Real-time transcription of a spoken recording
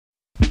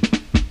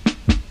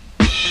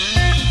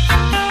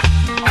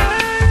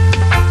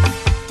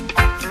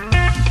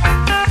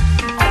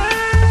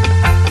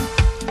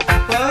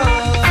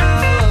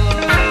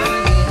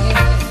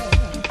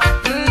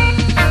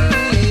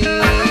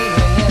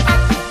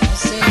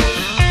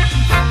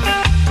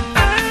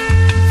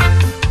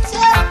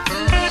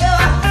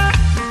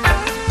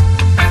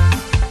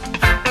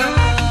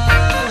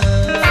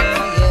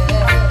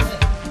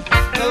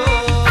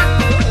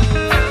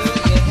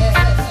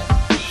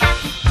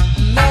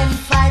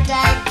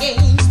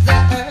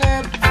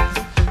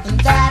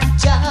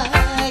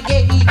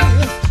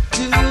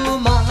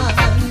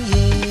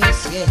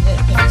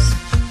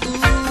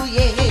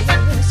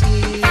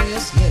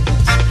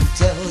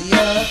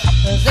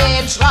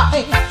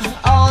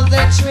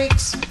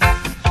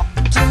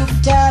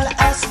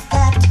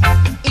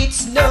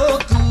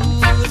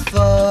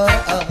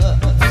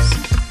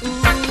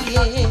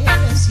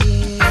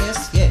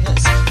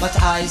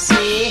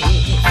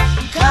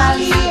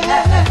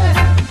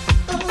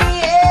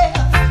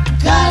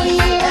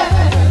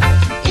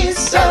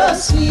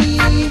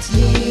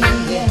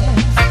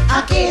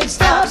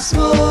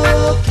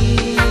smoke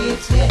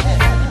it,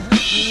 yeah.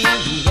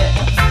 Yeah.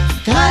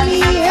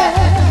 Collie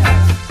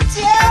herb,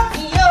 tell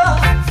me your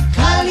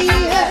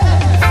collie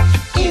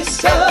herb is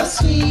so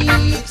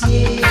sweet,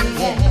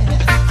 yeah.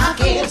 I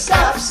can't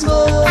stop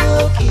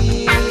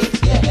smoking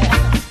it, yeah.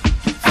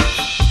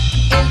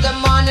 In the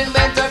morning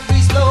when the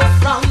breeze blows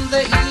from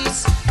the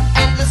east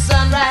and the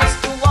sunrise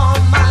to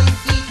warm my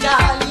feet,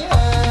 collie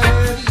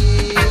herb,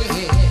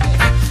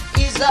 yeah,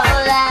 is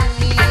all I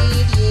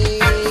need,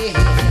 yeah.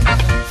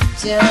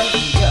 Tell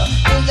you,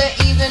 in the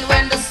evening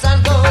when the sun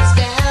goes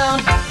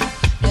down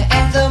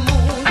and the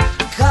moon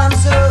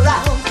comes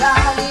around,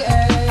 collie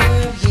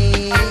herb,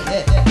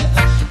 yeah,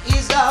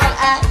 is all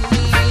I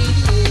need,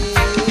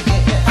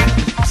 yeah.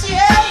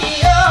 Tell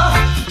you,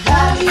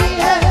 collie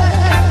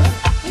herb,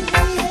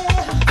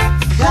 yeah,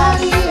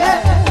 collie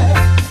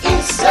herb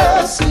is so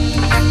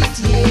sweet,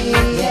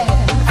 yeah.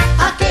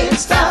 I can't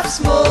stop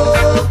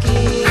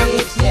smoking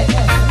it, yeah.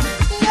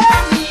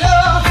 No,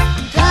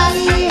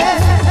 collie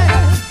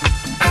herb,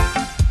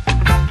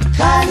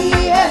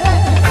 collie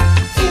herb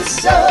is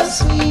so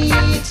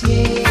sweet,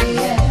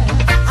 yeah.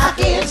 I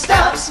can't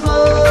stop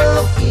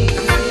smoking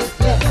it,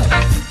 yeah.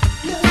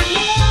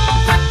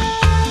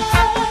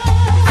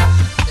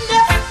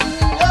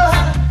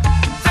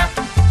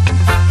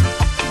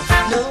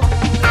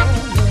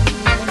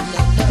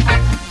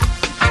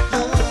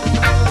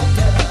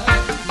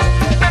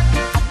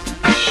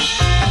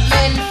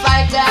 Men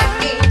fight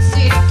against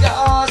it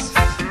 'cause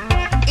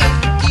it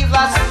gives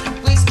us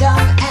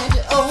wisdom and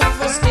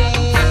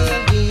understanding.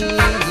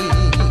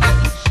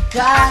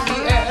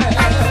 Collie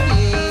herb,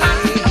 yeah.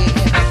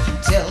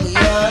 Tell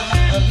you,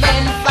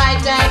 men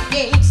fight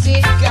against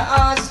it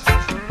 'cause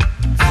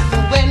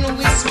when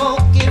we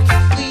smoke it,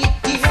 we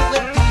deal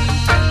with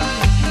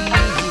peace.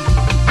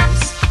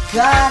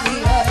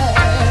 Collie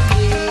herb,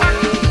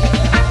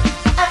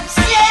 yeah. I'm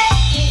saying,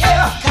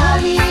 yeah,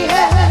 collie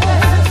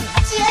herb,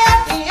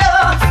 tell you,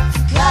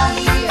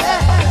 collie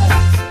herb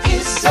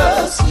is so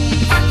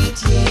sweet,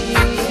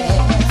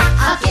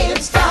 yeah. I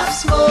can't stop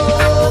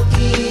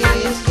smoking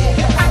it,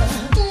 yeah.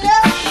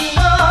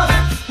 No,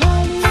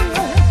 collie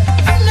herb,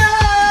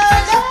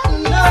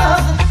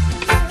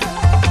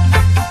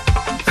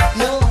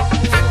 no,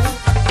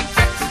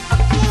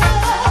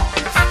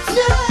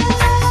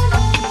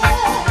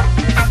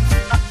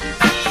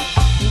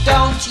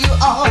 don't you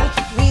all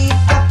read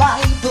the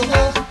Bible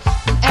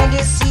and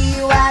you see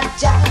what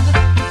John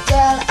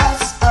tell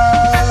us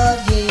all,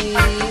 yeah,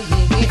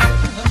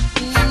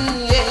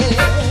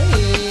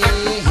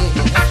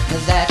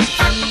 that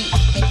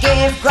he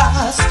gave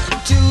grass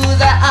to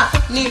the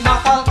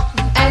animal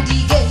and he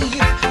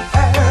gave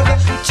herb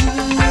to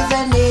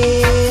the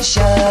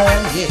nation,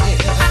 yeah.